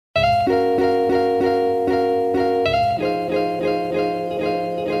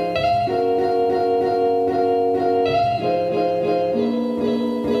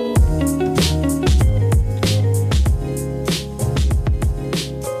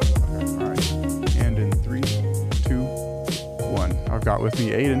With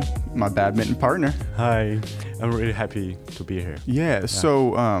me, Aiden, my badminton partner. Hi, I'm really happy to be here. Yeah.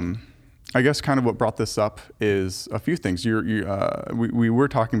 So, I guess kind of what brought this up is a few things. We were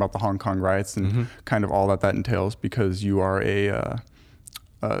talking about the Hong Kong riots and kind of all that entails because you are a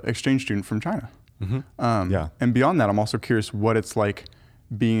exchange student from China. Yeah. And beyond that, I'm also curious what it's like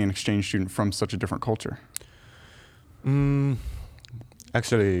being an exchange student from such a different culture.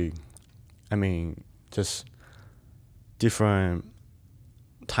 Actually, I mean, just different.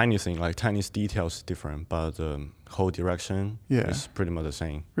 Tiny thing, like tiny details different, but the whole direction is pretty much the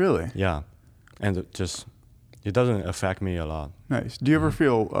same. Really? Yeah. And it doesn't affect me a lot. Nice. Do you ever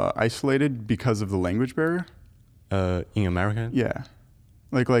feel isolated because of the language barrier? In American? Yeah.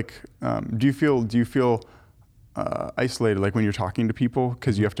 Do you feel isolated like when you're talking to people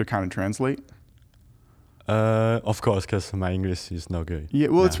because you have to kind of translate? Of course, because my English is no good. Yeah,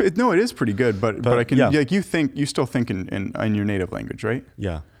 well, it is pretty good, but I can you still think in your native language, right?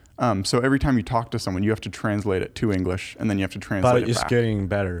 Yeah. So every time you talk to someone, you have to translate it to English, and then you have to translate it back. But it's getting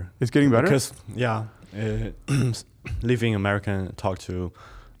better. It's getting better? Because, living American, talk to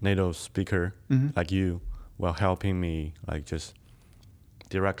native speaker like you while helping me, like just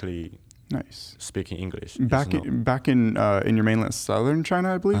directly speaking English. Back in your mainland southern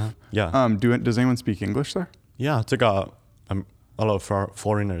China, I believe? Yeah. Does anyone speak English there? Yeah, they got a lot of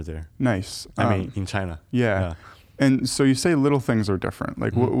foreigners there. Nice. I mean, in China. Yeah. And so you say little things are different.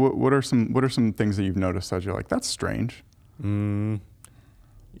 Like, what are some things that you've noticed that you're like, that's strange? We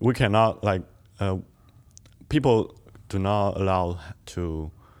cannot people do not allow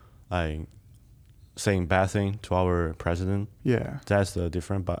to saying bad thing to our president. Yeah, that's the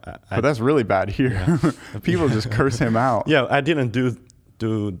different. But that's really bad here. Yeah. People just curse him out. Yeah, I didn't do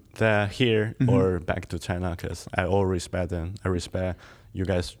that here or back to China because I all respect them. I respect you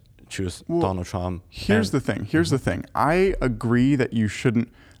guys. Choose Donald Trump. Here's the thing. I agree that you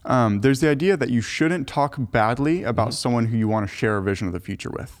shouldn't. There's the idea that you shouldn't talk badly about someone who you want to share a vision of the future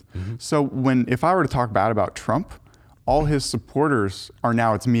with. So if I were to talk bad about Trump, all his supporters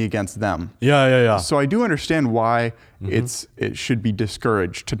it's me against them. Yeah. So I do understand why it should be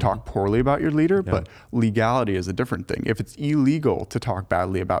discouraged to talk poorly about your leader, but legality is a different thing. If it's illegal to talk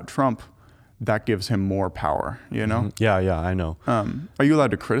badly about Trump, that gives him more power, you know? Yeah, I know. Are you allowed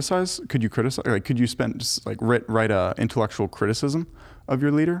to criticize? Could you criticize? Like, could you write a intellectual criticism of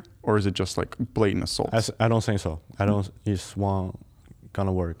your leader, or is it just like blatant assault? I don't think so. I don't. It's not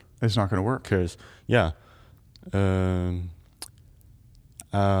gonna work. It's not gonna work. Because I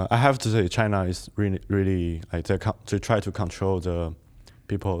have to say China is really like to try to control the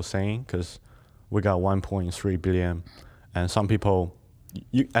people saying, because we got 1.3 billion, and some people.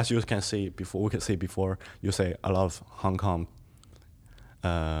 As you can see before, you say a lot of Hong Kong,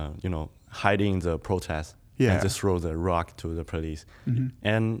 hiding the protest and just throw the rock to the police.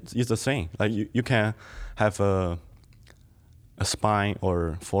 And it's the same. Like you can have a spy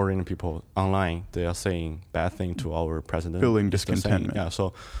or foreign people online. They are saying bad thing to our president. Building discontentment. Yeah.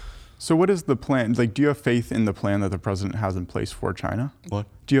 So what is the plan? Like, do you have faith in the plan that the president has in place for China? What?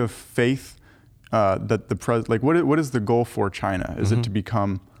 Do you have faith? That what is the goal for China? Is it to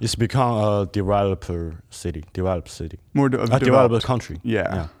become? It's become a developed city. More developed country.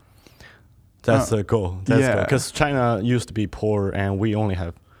 Yeah. That's the goal. Because China used to be poor, and we only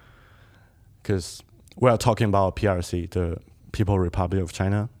have. Because we are talking about PRC, the People's Republic of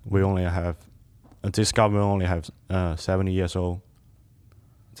China. We only have. This government only have 70 years old.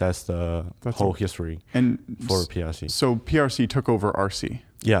 That's the whole history for PRC. So PRC took over RC.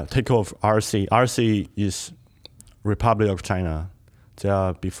 Yeah, take over RC. RC is Republic of China. They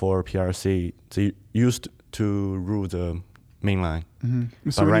are before PRC. They used to rule the mainland.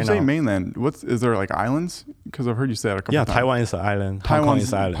 So when you say mainland, is there like islands? Because I've heard you say that a couple times. Yeah, Taiwan is an island. Hong Kong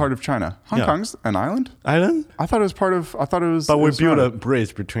is an island. Part of China. Hong Kong's an island? Island? I thought it was. But we built a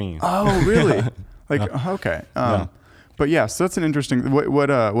bridge between. Oh, really? Okay. But yeah, so that's an interesting. What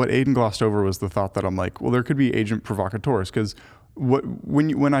Aiden glossed over was the thought that I'm like, well, there could be agent provocateurs, because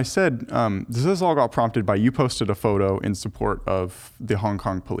when I said this all got prompted by you posted a photo in support of the Hong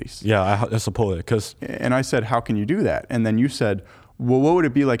Kong police. Yeah, I support it and I said, how can you do that? And then you said, well, what would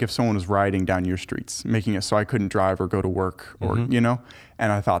it be like if someone was riding down your streets, making it so I couldn't drive or go to work, or And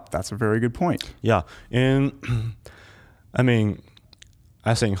I thought that's a very good point. Yeah, and I mean,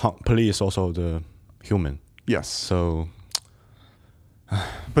 I think police also the human. Yes. So,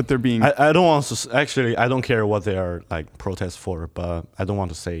 But they're being. I don't want to actually. I don't care what they are like protest for, but I don't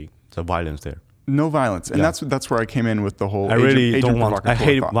want to say the violence there. No violence, and that's where I came in with the whole. I really don't want. I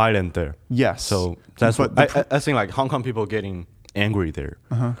hate violence there. Yes. So that's what I think. Like Hong Kong people getting angry there,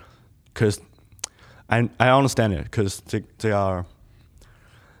 because I understand it because they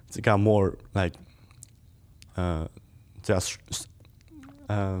got more like because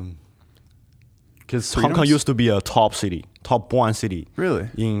Hong Kong used to be a top one city. Really?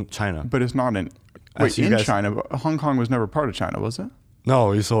 In China, but it's not in. Wait, in China, but Hong Kong was never part of China, was it?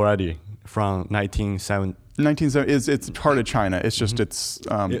 No, it's already from 1970. 1970 it's part of China. It's just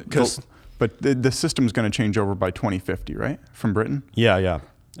but the system's going to change over by 2050, right? From Britain. Yeah.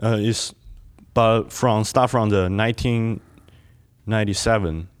 But start from the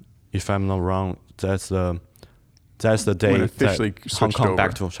 1997, if I'm not wrong, that's the day when officially that Hong Kong over.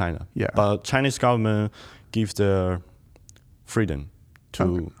 Back to China. Yeah. But Chinese government gives the freedom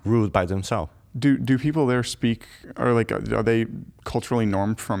to rule by themselves. Do people there speak, or like, are they culturally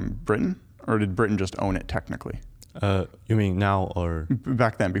normed from Britain, or did Britain just own it technically? You mean now or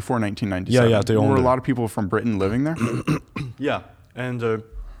back then, before 1997? Yeah, they owned it. Were a lot of people from Britain living there? Yeah, and the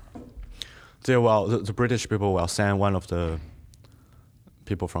British people will send one of the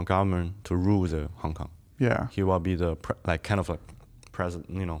people from government to rule the Hong Kong. Yeah, he will be the president,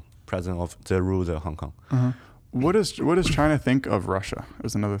 president of the rule the Hong Kong. What does China think of Russia?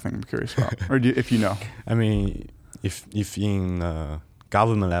 Is another thing I'm curious about, or if you know. I mean, if in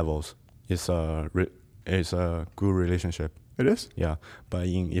government levels, it's a good relationship. It is. Yeah, but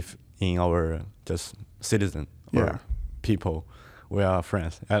in our just citizen or people, we are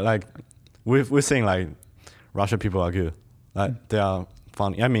friends. Like we're saying like Russian people are good. Like they are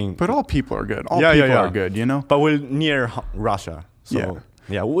funny. I mean, but all people are good. All people are good. You know. But we're near Russia, so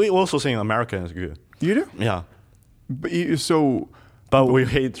yeah. We also think American is good. You do? Yeah. But we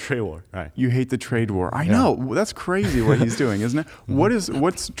hate trade war, right? You hate the trade war. I know. That's crazy what he's doing, isn't it?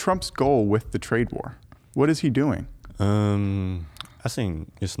 What's Trump's goal with the trade war? What is he doing? I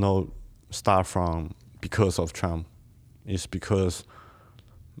think it's no start from because of Trump. It's because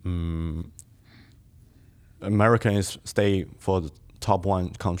America is stay for the top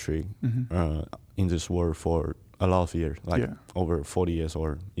one country in this world for a lot of years, like over 40 years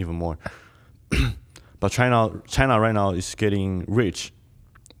or even more. But China right now is getting rich.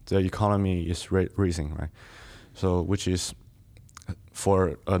 The economy is rising, right? So which is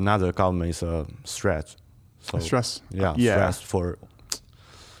for another government is a stretch. So, stress. Yeah, stress for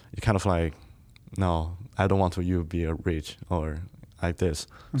you kind of like, no, I don't want you to be rich or like this.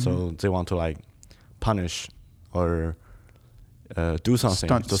 So they want to like punish or do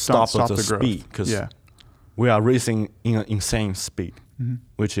something to stop the speed because we are racing in an insane speed,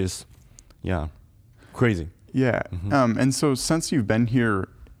 which is crazy. Yeah. And so since you've been here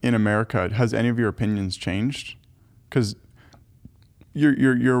in America, has any of your opinions changed? Because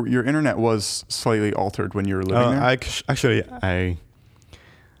your internet was slightly altered when you were living there.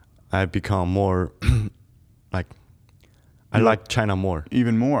 I become more like I like China more,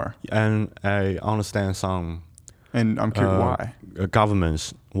 even more, and I understand some. And I'm curious why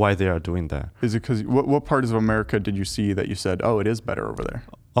governments why they are doing that. Is it because what parts of America did you see that you said, oh, it is better over there?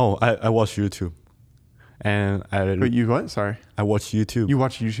 Oh, I watch YouTube, and But you what? Sorry. I watch YouTube. You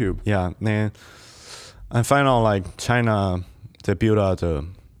watch YouTube? Yeah, and I find out like China, they build out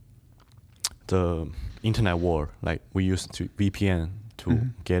the internet war. Like we used to VPN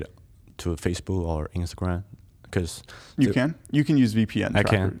to get to Facebook or Instagram. Because you can use VPN. I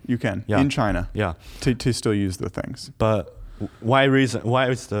can. You can in China. Yeah. To still use the things. But why is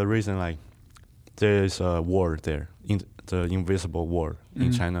the reason like there is a war there the invisible war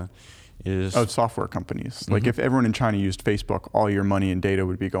in China is software companies. Like if everyone in China used Facebook, all your money and data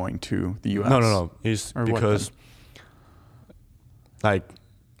would be going to the US. No. It's or because like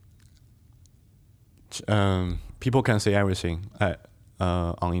people can say everything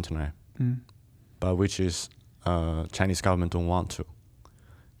on internet, but which is Chinese government don't want to,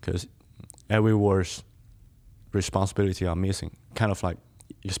 because every word's responsibility are missing. Kind of like,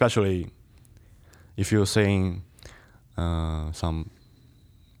 especially if you're saying some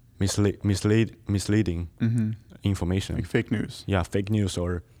misleading information, like fake news. Yeah, fake news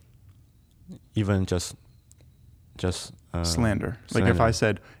or even just slander. Like if I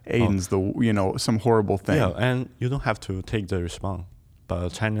said Aiden's some horrible thing. Yeah, and you don't have to take the response.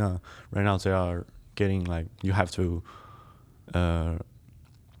 But China right now they are getting like you have to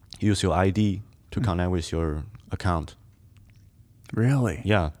use your ID to connect with your account. Really?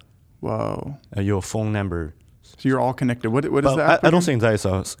 Yeah. Whoa. Your phone number. So you're all connected. What is that? I don't think that is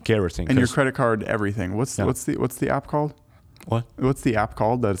a scary thing. And your credit card, everything. What's the app called? What? What's the app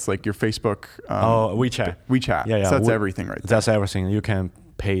called? That's like your Facebook. WeChat. WeChat. Yeah, yeah. So that's everything right there. That's everything. You can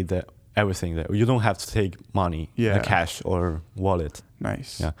pay everything there. You don't have to take money, the cash or wallet.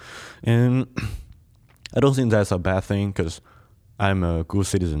 Nice. Yeah, and I don't think that's a bad thing because I'm a good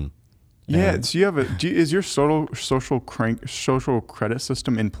citizen. Yeah. So you have is your social credit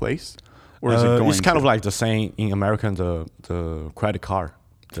system in place, or is it going? It's kind of like the same in America, the credit card.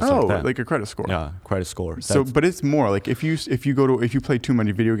 Like a credit score. Yeah, credit score. So, but it's more like if you play too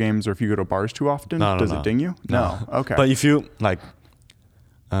many video games or if you go to bars too often, does it ding you? No. Okay. But if you like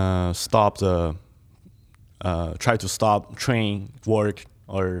try to stop train, work,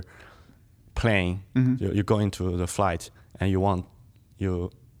 or plane, you go into the flight and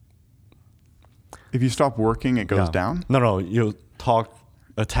if you stop working, it goes down? No, you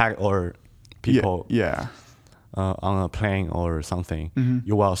attack or people. Yeah. On a plane or something,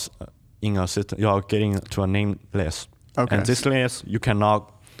 you are in a system. You are getting to a name list, and this list you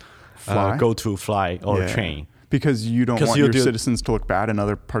cannot go to fly or train because you don't want your citizens to look bad in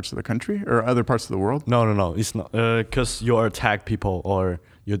other parts of the country or other parts of the world. No, it's not because you attack people or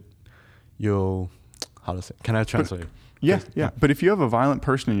you how to say? Can I translate? Yeah. But if you have a violent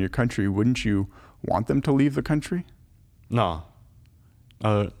person in your country, wouldn't you want them to leave the country? No.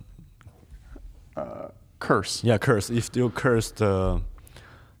 Curse. Yeah, curse. If you curse the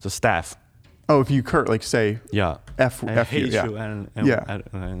staff. Oh, if you curse, like say, F hate you, or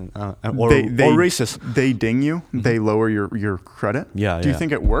racist. They ding you. They lower your credit. Yeah. Do you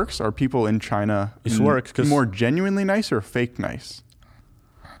think it works? Are people in China more genuinely nice or fake nice?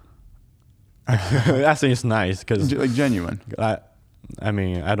 I think it's nice because like genuine. I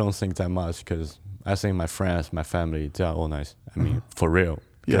mean, I don't think that much because I think my friends, my family, they are all nice. I mean, for real.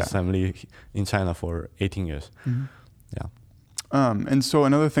 Because I'm living in China for 18 years. Yeah. And so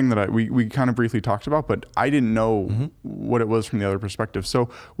another thing that we kind of briefly talked about, but I didn't know what it was from the other perspective.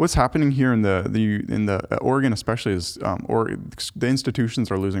 So what's happening here in the Oregon especially is the institutions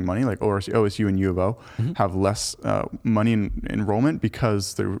are losing money, like OSU and U of O have less money in enrollment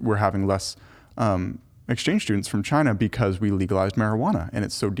because we're having less exchange students from China because we legalized marijuana and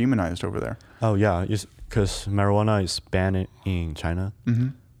it's so demonized over there. Oh yeah, because marijuana is banned in China.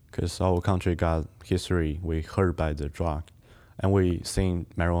 Because our country got history, we hurt by the drug, and we think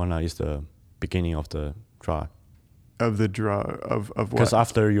marijuana is the beginning of the drug. Of what? Because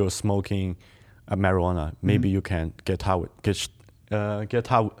after you're smoking marijuana, maybe you can get touch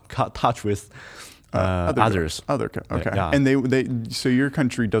with others. Okay. Yeah. And so your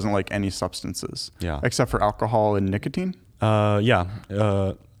country doesn't like any substances, except for alcohol and nicotine.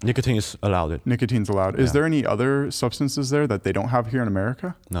 Nicotine is allowed. Nicotine's allowed. Is there any other substances there that they don't have here in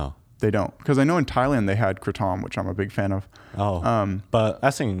America? No. They don't. Because I know in Thailand they had kratom, which I'm a big fan of. But I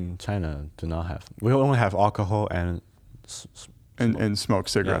think in China do not have. We only have alcohol and smoke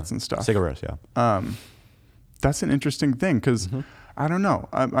cigarettes and stuff. Cigarettes, yeah. That's an interesting thing because I don't know.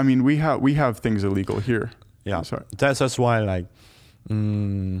 I mean, we have things illegal here. Yeah. That's why like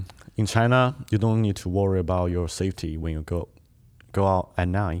in China you don't need to worry about your safety when you go out at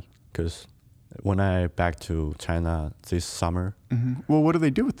night, because when I back to China this summer. Well, what do they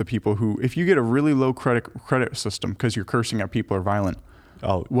do with the people who, if you get a really low credit system because you're cursing at people or violent,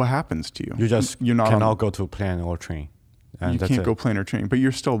 what happens to you? You cannot go to plane or train. And you can't go plane or train, but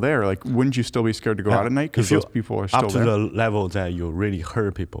you're still there. Like, wouldn't you still be scared to go out at night because those people are still there? Up to the level that you really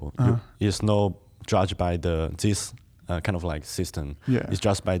hurt people, it's not judged by this kind of like system. It's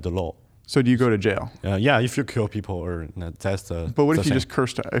just by the law. So do you go to jail? Yeah, if you kill people or that's the. But what if you just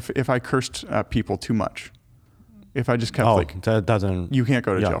cursed? If I cursed people too much, if I just kept that doesn't. You can't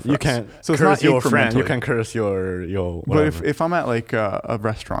go to jail. For you can't. So curse it's not your friend. You can curse your. Whatever. But if I'm at like a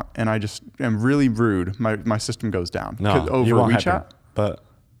restaurant and I just am really rude, my system goes down. No, over you won't WeChat. Happen. But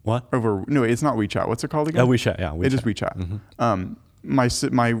what? No, it's not WeChat. What's it called again? WeChat. Yeah, WeChat. It is WeChat.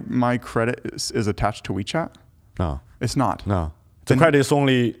 My credit is attached to WeChat. No, it's not. No, the credit is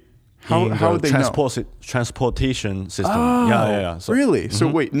only. How would they know? Transportation system. Oh, yeah. So, really? So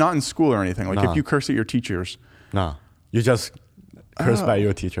wait, not in school or anything. Like if you curse at your teachers. No, you just curse by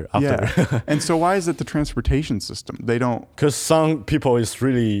your teacher after. Yeah. And so why is it the transportation system? They don't. Because some people is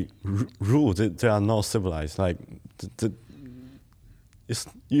really rude. They are not civilized. Like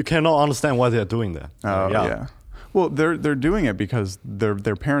you cannot understand why they are doing that. Yeah. Well, they're doing it because their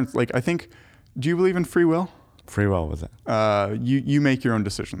parents. Like I think. Do you believe in free will? Free will was it? You make your own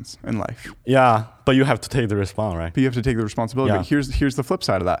decisions in life. Yeah, but you have to take the response, right? But you have to take the responsibility. But here's the flip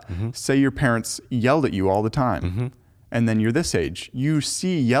side of that. Say your parents yelled at you all the time, and then you're this age. You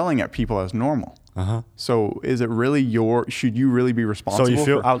see yelling at people as normal. So is it really should you really be responsible? So if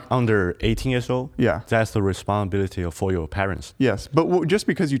you're under 18 years old, that's the responsibility for your parents. Yes, but just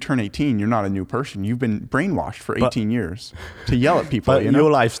because you turn 18, you're not a new person. You've been brainwashed for 18 years to yell at people. But your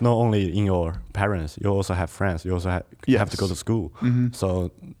life's not only in your parents. You also have friends. You also have to go to school.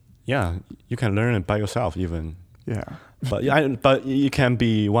 So yeah, you can learn it by yourself even. Yeah. But it can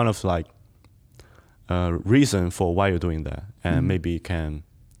be one of like reason for why you're doing that, and maybe can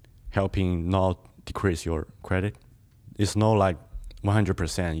helping not decrease your credit. It's not like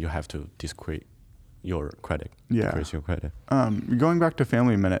 100% you have to decrease your credit. Decrease your credit. Going back to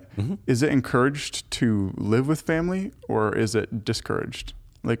family a minute, is it encouraged to live with family or is it discouraged?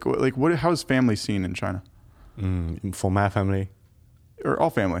 Like what? How is family seen in China? For my family, or all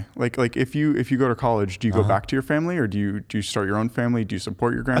family. Like if you go to college, do you go back to your family or do you start your own family? Do you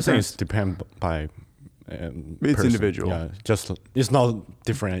support your grandparents? I think it depends by. It's person. individual. Yeah, just it's not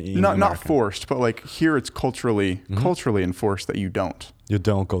different. Not forced, but like here it's culturally enforced that you don't. You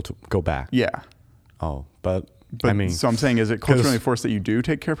don't go back. Yeah. Oh, but I mean. So I'm saying, is it culturally enforced that you do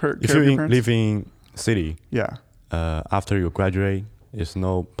take care of your parents? If you live in city, yeah. After you graduate, it's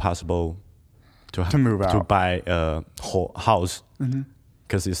not possible to move out to buy a whole house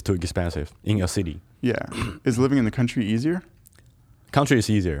because it's too expensive in a city. Yeah. Is living in the country easier? Country is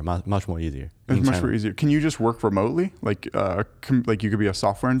easier, much more easier. It's much more easier. Can you just work remotely? Like you could be a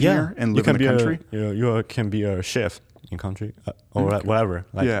software engineer and live in the country? You can be a chef in country or whatever.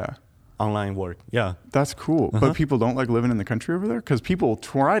 Like online work. Yeah. That's cool. But people don't like living in the country over there? Because people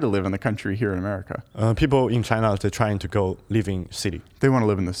try to live in the country here in America. People in China, they're trying to go live in city. They want to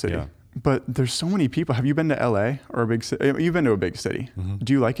live in the city. Yeah. But there's so many people. Have you been to LA or a big city? You've been to a big city.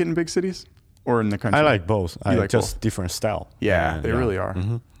 Do you like it in big cities? Or in the country? I like both. I like just both? Different style. Yeah, they really are.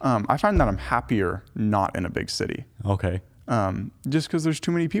 I find that I'm happier not in a big city. Okay. Just because there's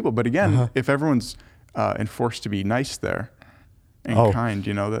too many people. But again, if everyone's enforced to be nice there and kind,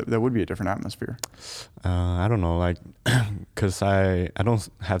 that would be a different atmosphere. I don't know, like, because I don't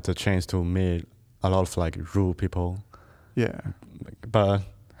have the chance to meet a lot of like rude people. Yeah. But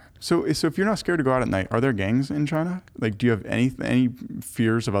so if you're not scared to go out at night, are there gangs in China? Like, do you have any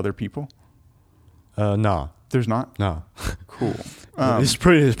fears of other people? No. There's not? No. Cool. It's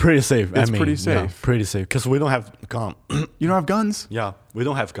pretty safe. It's pretty safe. Yeah, pretty safe. Because we don't have gun. You don't have guns? Yeah, we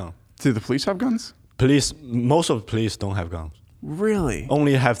don't have gun. Do the police have guns? Most of the police don't have guns. Really?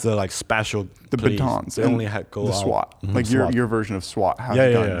 Only have the like special police. Batons. They only go the out. SWAT. Like SWAT. your version of SWAT has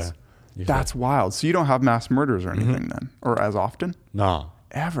guns. Yeah. That's wild. So you don't have mass murders or anything then? Or as often? No.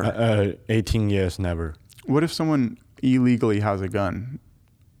 Ever? 18 years, never. What if someone illegally has a gun?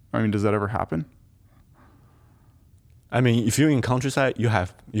 I mean, does that ever happen? I mean, if you're in countryside, you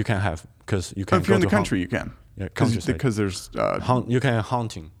can have because you can. If you're in the country, you can. Yeah, countryside. Because there's. You can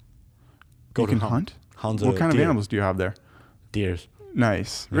hunting. You can hunt. What kind of animals do you have there? Deers.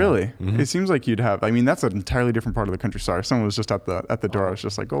 Nice. Yeah. Really? It seems like you'd have. I mean, that's an entirely different part of the country. Sorry, someone was just at the door. I was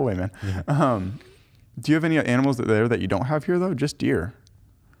just like, go away, man. Yeah. Do you have any animals that you don't have here though? Just deer.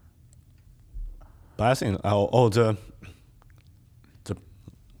 But I think the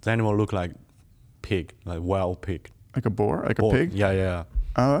animal look like pig, like wild pig. Like a boar? Like a pig? Yeah.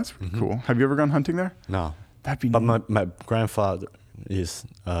 Oh, that's cool. Have you ever gone hunting there? No. That'd be But my grandfather is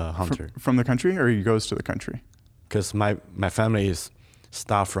a hunter. From the country, or he goes to the country? Because my family is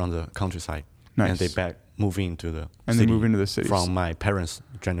start from the countryside. Nice. And they move into the city. They move into the city. From my parents'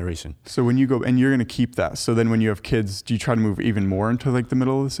 generation. So when you go, and you're going to keep that. So then when you have kids, do you try to move even more into like the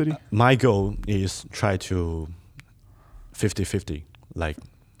middle of the city? My goal is try to 50-50, like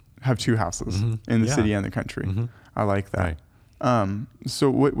have two houses in the city and the country. I like that. Right. So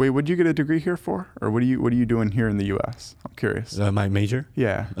what did you get a degree here for? Or what are you doing here in the US? I'm curious. My major?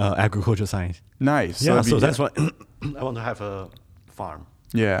 Yeah. Agricultural science. Nice. Yeah, so that's why I want to have a farm.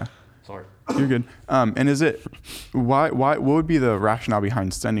 Yeah. Sorry. You're good. And is it, what would be the rationale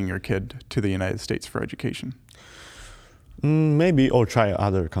behind sending your kid to the United States for education? Maybe, or try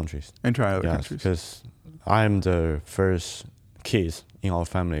other countries. And try other countries. Because I'm the first kids in our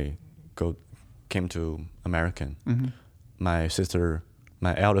family came to American. My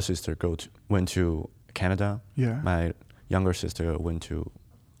elder sister went to Canada. Yeah. My younger sister went to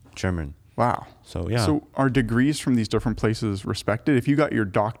Germany. Wow. So yeah. So are degrees from these different places respected? If you got your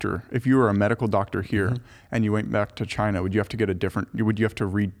doctor, if you were a medical doctor here and you went back to China, would you have to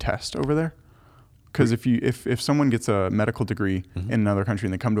read test over there? Because if someone gets a medical degree in another country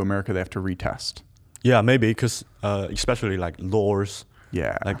and they come to America, they have to retest. Yeah, maybe because especially like lawyers.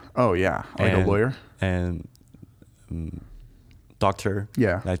 Yeah. Like a lawyer and doctor.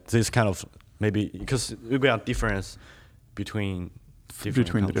 Yeah. Like this kind of maybe because we got difference between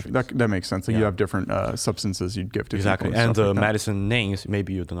between the different. That makes sense. Like you have different substances you'd give to exactly, people and the like medicine names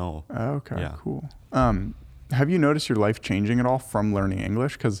maybe you don't know. Okay, cool. Have you noticed your life changing at all from learning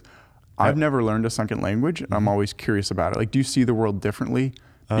English? Because I've never learned a second language, and I'm always curious about it. Like, do you see the world differently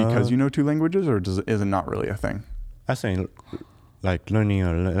because you know two languages, or is it not really a thing? I think like learning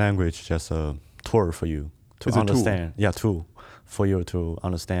a language is just a tool for you to understand. Yeah, tool for you to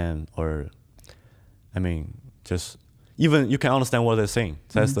understand, or I mean, just even you can understand what they're saying.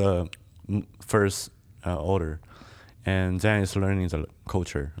 That's the first order, and then it's learning the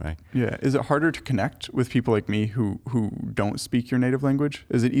culture, right? Yeah. Is it harder to connect with people like me who don't speak your native language?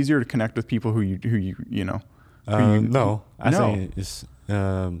 Is it easier to connect with people who you know? No, I think it's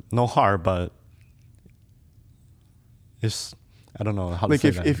no hard, but it's I don't know how to say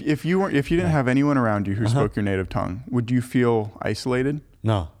that. Like if you didn't have anyone around you who spoke your native tongue, would you feel isolated?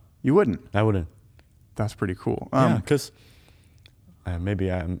 No, you wouldn't. I wouldn't. That's pretty cool. Because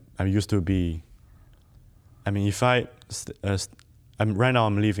maybe I'm used to be. I mean, if I'm right now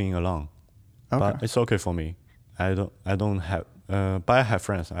I'm living alone, but it's okay for me. I don't have, but I have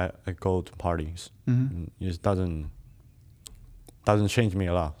friends. I go to parties. It doesn't change me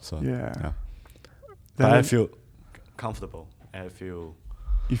a lot. So yeah. But I feel comfortable.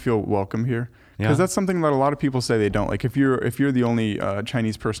 You feel welcome here, because that's something that a lot of people say they don't. Like if you're the only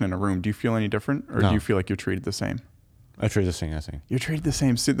Chinese person in a room, do you feel any different, or do you feel like you're treated the same? I treat the same. I think you're treated the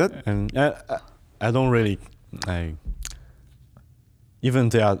same. So and I don't really even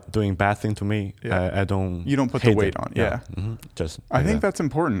they are doing bad thing to me. I don't. You don't put the weight on. Yeah. Just. I think that's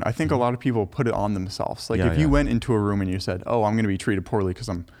important. I think a lot of people put it on themselves. Like if you went into a room and you said, "Oh, I'm going to be treated poorly because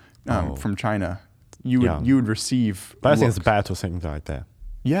I'm from China," you would receive. But I think it's bad to think like that.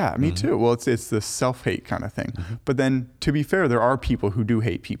 Yeah, me too. Well, it's the self-hate kind of thing. But then, to be fair, there are people who do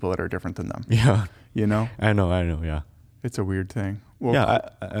hate people that are different than them. Yeah, you know. I know. Yeah, it's a weird thing.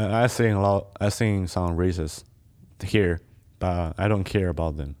 Well, I seen a lot. I seen some racists here, but I don't care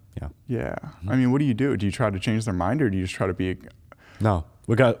about them. Yeah. I mean, what do? Do you try to change their mind, or do you just try to be? No,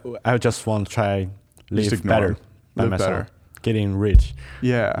 I just want to try live better by myself. Better. Getting rich.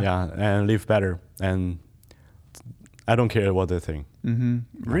 Yeah, and live better, and I don't care what they think.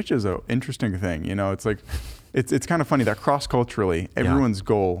 Rich is an interesting thing. You know, it's like, it's kind of funny that cross-culturally, everyone's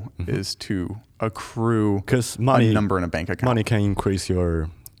goal is to accrue a number in a bank account. Money can increase your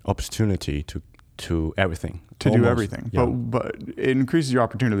opportunity to everything. Do everything. Yeah. But it increases your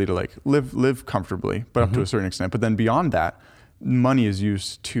opportunity to like live comfortably, but up to a certain extent. But then beyond that, money is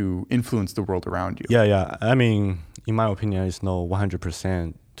used to influence the world around you. Yeah. I mean, in my opinion, it's not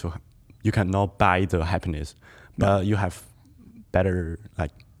 100% you cannot buy the happiness, but you have better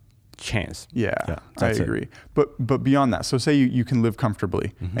like chance. Yeah, I agree. But beyond that, so say you can live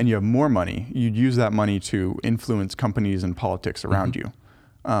comfortably and you have more money, you'd use that money to influence companies and politics around you.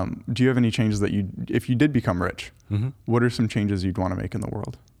 Do you have any changes that if you did become rich, what are some changes you'd want to make in the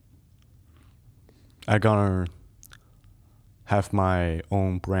world? I'm gonna have my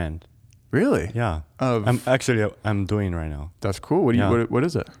own brand. Really? Yeah. I'm doing right now. That's cool. What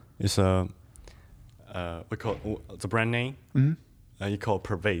is it? It's we call the brand name. You call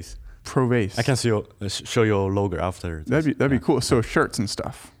Pervase. Pervase. I can show you a logo after. That'd be cool. So shirts and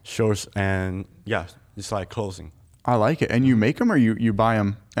stuff. Shirts and it's like clothing. I like it. And you make them, or you buy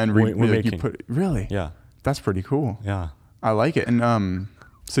them and you put really? Yeah. That's pretty cool. Yeah. I like it. And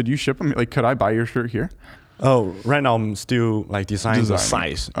so do you ship them? Like, could I buy your shirt here? Oh, right now I'm still like designing the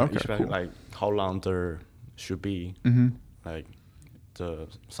size. Okay. Cool. Like how long there should be. Like the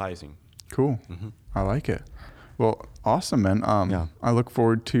sizing. Cool. I like it. Well, awesome, man. I look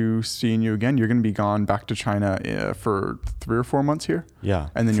forward to seeing you again. You're going to be gone back to China for 3 or 4 months here? Yeah.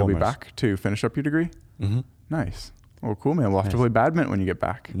 And then you'll be back to finish up your degree? Nice. Well, cool, man. We'll have to play badminton when you get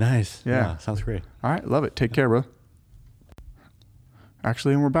back. Nice. Yeah. Sounds great. All right. Love it. Take care, bro.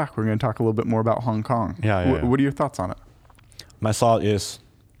 Actually, and we're back. We're going to talk a little bit more about Hong Kong. Yeah. What are your thoughts on it? My thought is,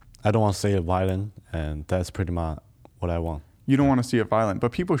 I don't want to say it violent, and that's pretty much what I want. You don't want to see it violent,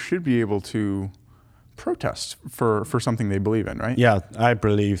 but people should be able to protest for something they believe in, right? Yeah, I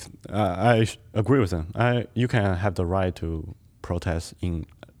believe, I agree with them. You can have the right to protest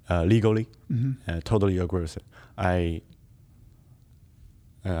legally. I totally agree with it.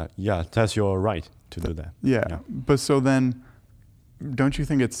 That's your right to do that. Yeah. But so then, don't you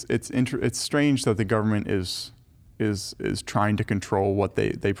think it's strange that the government is trying to control what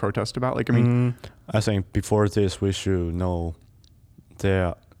they protest about? Like, I mean, I think before this, we should know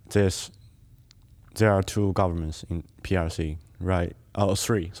there are 2 governments in PRC, right? Oh,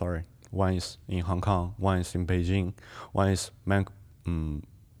 3, sorry. One is in Hong Kong, one is in Beijing, one is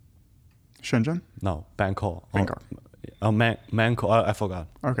Shenzhen? No, Bangkok. Manco. I forgot.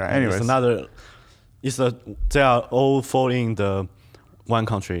 Okay. Anyways, it's another. They are all following the one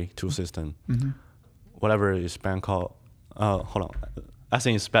country, two system. Whatever is Bangkok. Hold on. I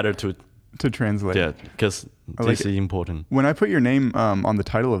think it's better to translate. Yeah, because this is important. When I put your name on the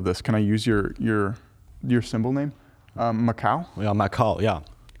title of this, can I use your symbol name? Macau? Yeah, Macau, yeah.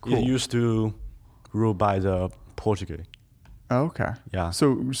 Cool. It used to rule by the Portuguese. Oh, okay. Yeah.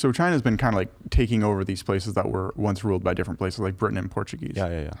 So China's been kind of like taking over these places that were once ruled by different places, like Britain and Portuguese.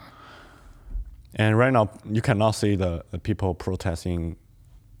 Yeah. And right now, you cannot see the people protesting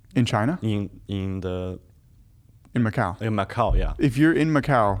in China. In Macau. In Macau, yeah. If you're in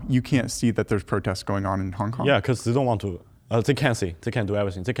Macau, you can't see that there's protests going on in Hong Kong. Yeah, because they don't want to. They can't see. They can't do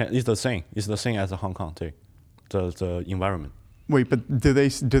everything. It's the same. It's the same as Hong Kong. The environment. Wait, but do they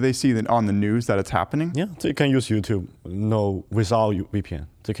see that on the news that it's happening? Yeah, they can use YouTube. No, without VPN,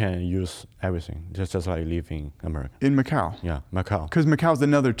 they can use everything. Just like live in America. In Macau. Yeah, Macau. Because Macau's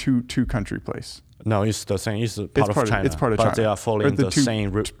another two country place. No, it's the same. It's part of China. It's part of China. But they are following the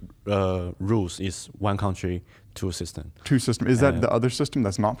same rules. It's one country, two system. Two system. Is that the other system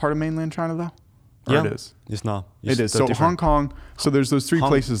that's not part of mainland China though? Or yeah, it is. It's not. It is. So Hong Kong. So there's those three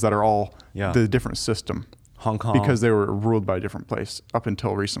places that are all the different system. Hong Kong. Because they were ruled by a different place up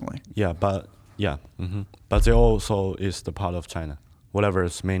until recently. Yeah, but but they also is the part of China. Whatever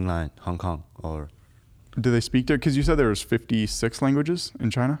is mainland Hong Kong or. Do they speak there? Because you said there was 56 languages in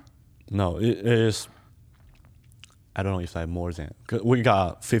China. No, it is. I don't know if I more than. We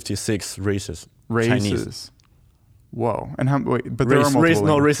got 56 races. Chinese. Whoa! And how? Wait, but race, there are multiple. Race,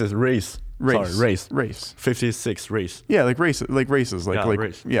 no races. Race. Race. Sorry, race. Race. 56 race. Yeah, like races.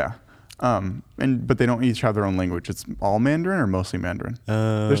 Race. Yeah. But they don't each have their own language. It's all Mandarin or mostly Mandarin.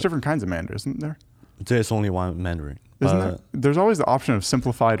 There's different kinds of Mandarin, isn't there? There's only one Mandarin. Isn't there? There's always the option of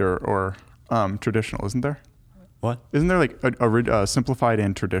simplified or traditional, isn't there? What? Isn't there like a simplified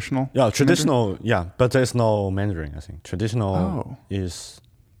and traditional? Yeah, traditional. Mandarin? Yeah, but there's no Mandarin. I think traditional is.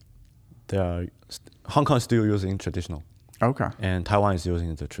 Hong Kong is still using traditional. Okay. And Taiwan is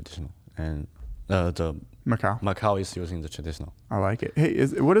using the traditional, and the Macau is using the traditional. I like it. Hey,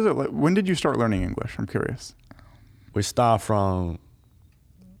 what is it like? When did you start learning English? I'm curious. We start from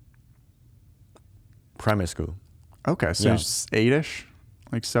primary school. Okay, so it's 8-ish,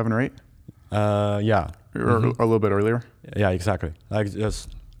 like 7 or 8. Yeah. Or a little bit earlier. Yeah, exactly. Like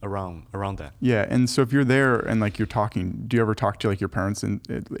just around that. Yeah, and so if you're there and like you're talking, do you ever talk to like your parents in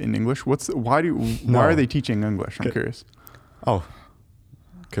English? Why are they teaching English? I'm curious. Oh,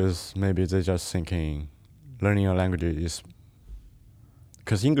 because maybe they're just thinking learning a language is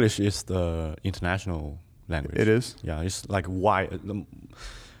because English is the international language. It is. Yeah, it's like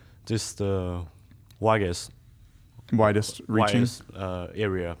just the widest reaching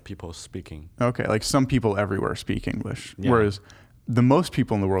area people speaking. Okay, like some people everywhere speak English, whereas the most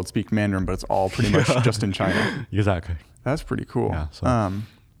people in the world speak Mandarin, but it's all pretty much just in China. Exactly. That's pretty cool.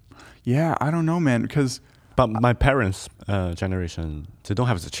 Yeah, I don't know, man, because. But my parents' generation, they don't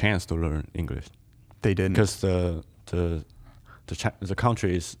have the chance to learn English. They didn't. Because the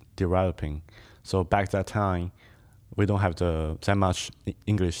country is developing. So back that time, we don't have that much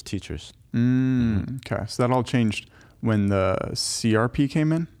English teachers. Okay, so that all changed when the CRP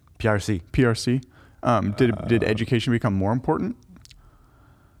came in? PRC. Did education become more important?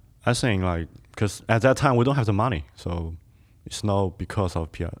 I think because at that time we don't have the money, so it's not because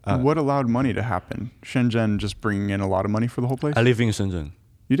of PR. What allowed money to happen? Shenzhen just bringing in a lot of money for the whole place? I live in Shenzhen.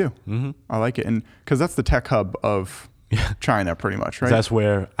 You do? Mm-hmm. I like it. And because that's the tech hub of China pretty much, right? That's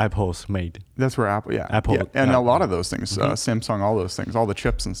where Apple's made. That's where Apple. And a lot of those things, Samsung, all those things, all the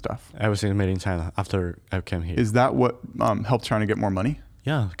chips and stuff. Everything made in China after I came here. Is that what helped China get more money?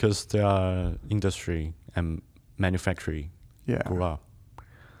 Yeah, because the industry and manufacturing grew up.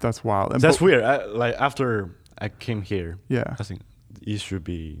 That's wild. That's weird. After I came here, I think it should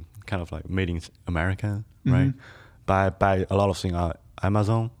be kind of like made in America, right? Buy a lot of things at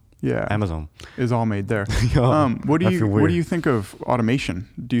Amazon. Yeah, Amazon is all made there. What do you think of automation?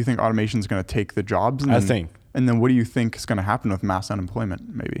 Do you think automation is going to take the jobs? I think. And then what do you think is going to happen with mass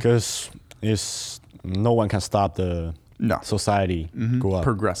unemployment? Maybe because no one can stop the society grow up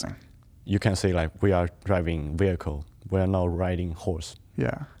progressing. You can say like we are driving vehicle, we are not riding horse.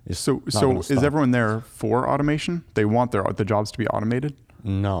 Yeah. So is everyone there for automation? They want the jobs to be automated?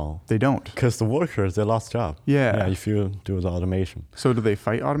 No, they don't. Because the workers, they lost job. Yeah. If you do the automation. So do they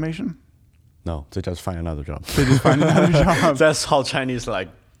fight automation? No, they just find another job. They just find another job. That's how Chinese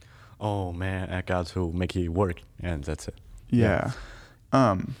oh man, I got to make it work, and that's it. Yeah.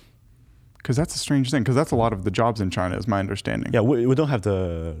 Because that's a strange thing. Because that's a lot of the jobs in China, is my understanding. Yeah, we don't have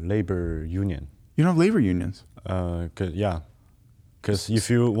the labor union. You don't have labor unions? Because if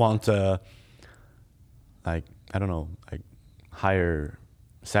you want like I don't know, like higher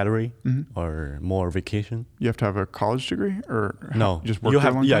salary or more vacation, you have to have a college degree or no, just work you there a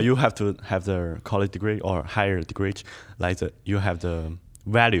have long time? you have to have the college degree or higher degree, like you have the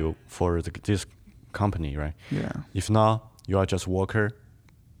value for this company, right? Yeah. If not, you are just worker.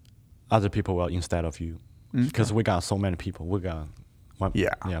 Other people will instead of you, because we got so many people. We got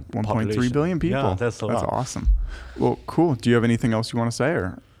 1.3 billion people. Yeah, that's awesome. Well, cool. Do you have anything else you want to say,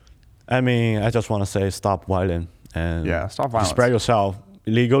 or? I mean, I just want to say stop violence and stop violence. Spread yourself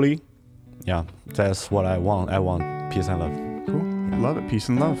legally. Yeah, that's what I want. I want peace and love. Cool. Love it. Peace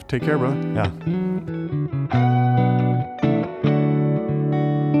and love. Take care, brother. Yeah.